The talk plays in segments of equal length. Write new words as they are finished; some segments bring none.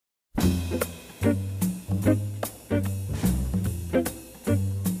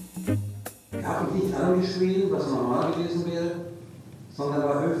geschrien, was normal gewesen wäre, sondern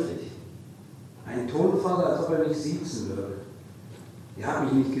war höflich. Ein Tonfall, als ob er mich siezen würde. Er hat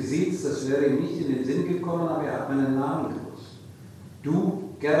mich nicht gesiezt, das wäre ihm nicht in den Sinn gekommen, aber er hat meinen Namen gewusst. Du,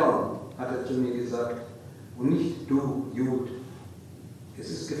 Geron, hat er zu mir gesagt, und nicht du, Jud. Es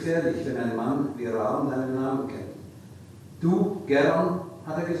ist gefährlich, wenn ein Mann wie Raum deinen Namen kennt. Du, Geron,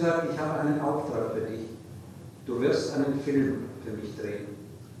 hat er gesagt, ich habe einen Auftrag für dich. Du wirst einen Film für mich drehen.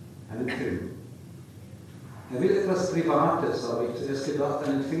 Einen Film. Er will etwas Privates, habe ich zuerst gedacht,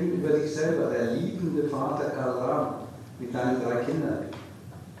 einen Film über dich selber, der liebende Vater Karl Rahm mit deinen 3 Kindern.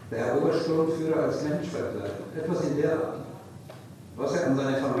 Der Obersturmführer als Menschverkleider. Etwas in der Art. Was er an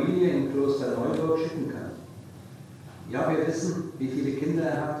seine Familie in Kloster Neuburg schicken kann. Ja, wir wissen, wie viele Kinder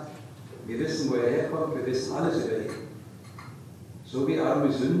er hat. Wir wissen, wo er herkommt. Wir wissen alles über ihn. So wie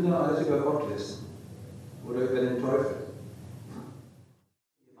arme Sünder alles über Gott wissen. Oder über den Teufel.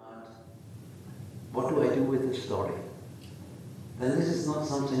 What do I do with the story? Then this is not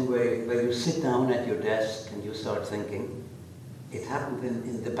something where you sit down at your desk and you start thinking. It happened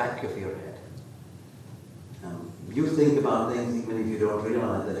in the back of your head. You think about things even if you don't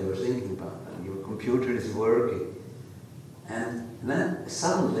realize that you're thinking about them. Your computer is working. And then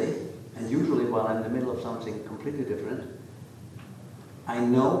suddenly, and usually while I'm in the middle of something completely different, I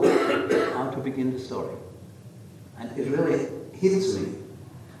know how to begin the story. And it really hits me.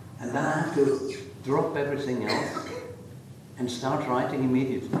 And then I have to drop everything else and start writing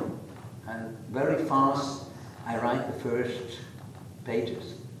immediately. And very fast, I write the first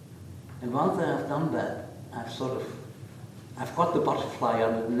pages. And once I have done that, I've got the butterfly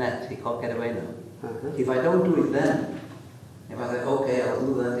under the net. He can't get away now. If I don't do it then, if I say, okay, I'll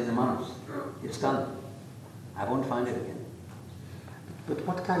do that in a month, it's done. I won't find it again. But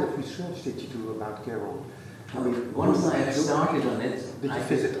what kind of research did you do about Geron? I mean, once I had started on it... Did you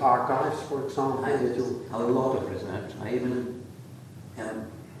visit archives, for example? I did a lot of research. I even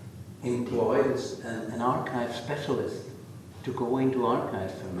employed an archive specialist to go into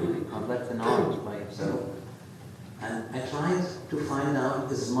archives for me, because that's an art by itself. And I tried to find out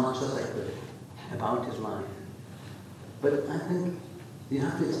as much as I could about his life. But I think you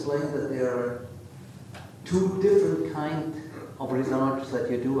have to explain that there are 2 different kinds of research that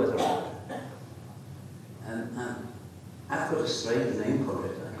you do as a writer. And I've got a strange name for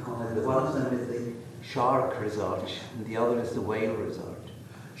it. I call it, the one of them is the shark research, and the other is the whale research.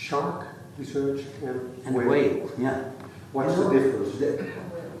 Shark research and whale, yeah. What's the difference?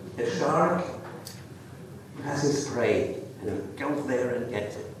 The shark has his prey, and he goes there and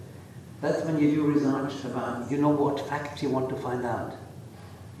gets it. That's when you do research about, you know what facts you want to find out.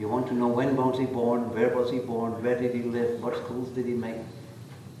 You want to know when was he born, where was he born, where did he live, what schools did he make.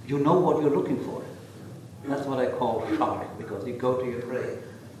 You know what you're looking for. That's what I call shark, because you go to your prey.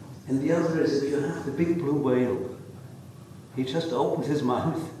 And the other is if you have the big blue whale, he just opens his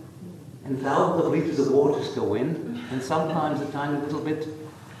mouth and thousands of liters of water go in, and sometimes a tiny little bit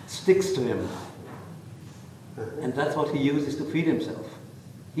sticks to him. And that's what he uses to feed himself.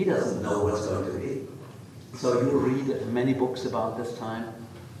 He doesn't know what's going to be. So you read many books about this time,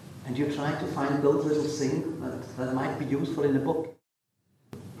 and you try to find those little things that might be useful in a book.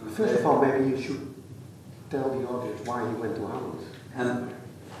 First of all, maybe you should tell the audience why you went to Holland.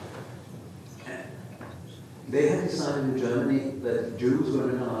 They had decided in Germany that Jews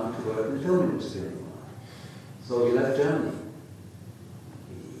weren't allowed to work in the film industry anymore. So he left Germany.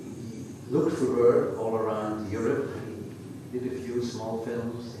 He looked for work all around Europe. He did a few small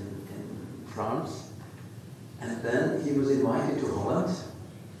films in France. And then he was invited to Holland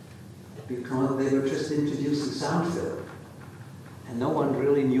because they were just introducing sound film. And no one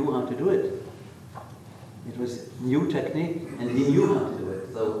really knew how to do it. It was new technique, and he knew how to do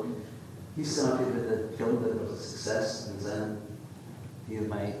it. So he started with a film that was a success, and then he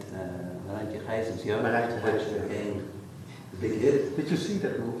made which became a big hit. Did you see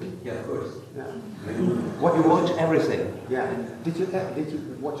that movie? Yeah, of course. Yeah. What you watch everything. Yeah. Did you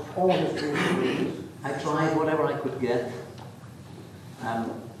watch all his movies? I tried whatever I could get.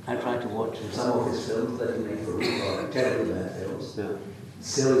 I tried to watch some of his films that he made for terribly bad films,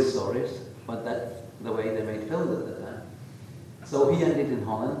 silly stories, but that's the way they made films at the time. So he ended in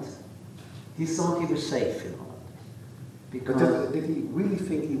Holland. He thought he was safe in Holland. Because but did he really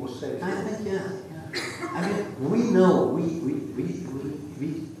think he was safe? I think, yeah. I mean, we know the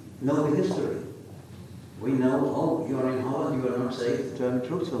history. We know, oh, you're in Holland, you are not safe, the German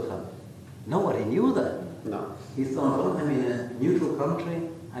troops will come. Nobody knew that. No. He thought, oh, I'm in a neutral country,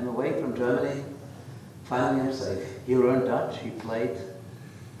 I'm away from Germany, finally I'm safe. He learned Dutch, he played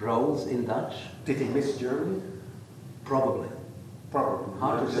roles in Dutch. Did he miss Germany? Probably. Probably.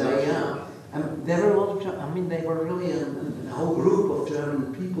 Hard to say, yeah. And there were a lot of, they were really a whole group of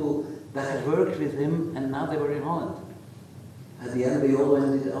German people that had worked with him, and now they were in Holland. At the end, they all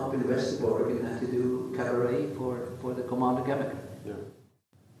ended up in Westerbork and had to do cabaret for the Commander Gemmeker. Yeah.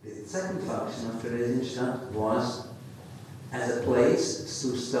 The second function of Theresienstadt was as a place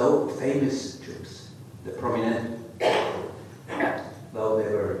to stow famous Jews, the prominent. Though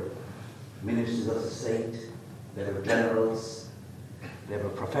they were ministers of the state, they were generals, they were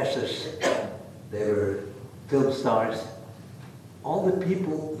professors, they were film stars, all the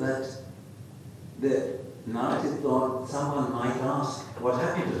people that the Nazis thought someone might ask what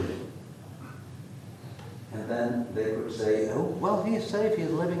happened to him. And then they would say, oh, well, he is safe, he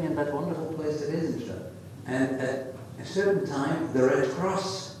is living in that wonderful place that is in Stadt. And at a certain time, the Red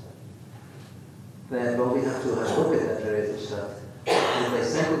Cross said, well, we have to have a look at that Theresienstadt. And they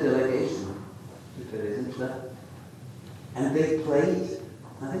sent a delegation to Theresienstadt. And they played,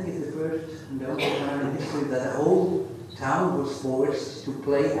 I think it's the first and the only time in history that the whole town was forced to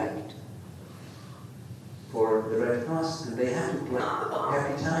play act for the Red Cross, and they had to play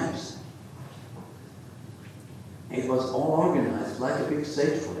Happy Times. It was all organized like a big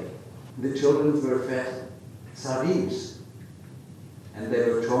stage play. The children were fed sardines, and they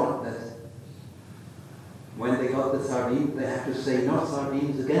were taught that when they got the sardine, they had to say not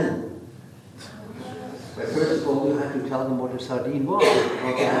sardines again. But first of all, you had to tell them what a sardine was,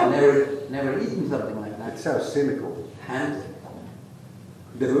 because they had never eaten something like that. It sounds cynical. And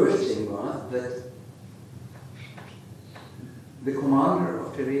the worst thing was that the commander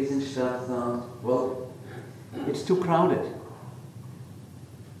of Theresienstadt thought, well, it's too crowded.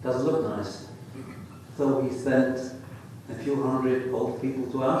 Doesn't look nice. So he sent a few hundred old people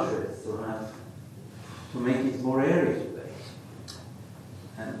to Auschwitz to make it more airy.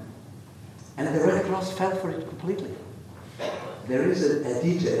 And the Red Cross fell for it completely. There is a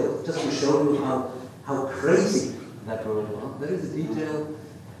detail, just to show you how crazy that road was. There is a detail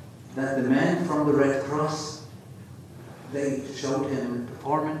that the man from the Red Cross, they showed him a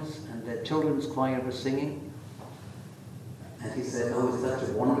performance, and the children's choir was singing. And he said, oh, it's such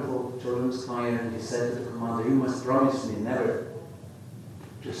a wonderful children's choir. And he said to the commander, you must promise me never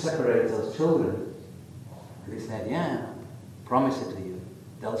to separate those children. And he said, yeah, promise it to you.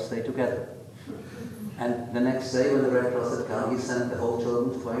 They'll stay together. And the next day, when the Red Cross had come, he sent the whole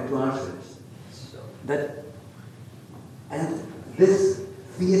children's choir to Auschwitz. And this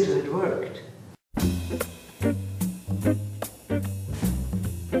theater had worked.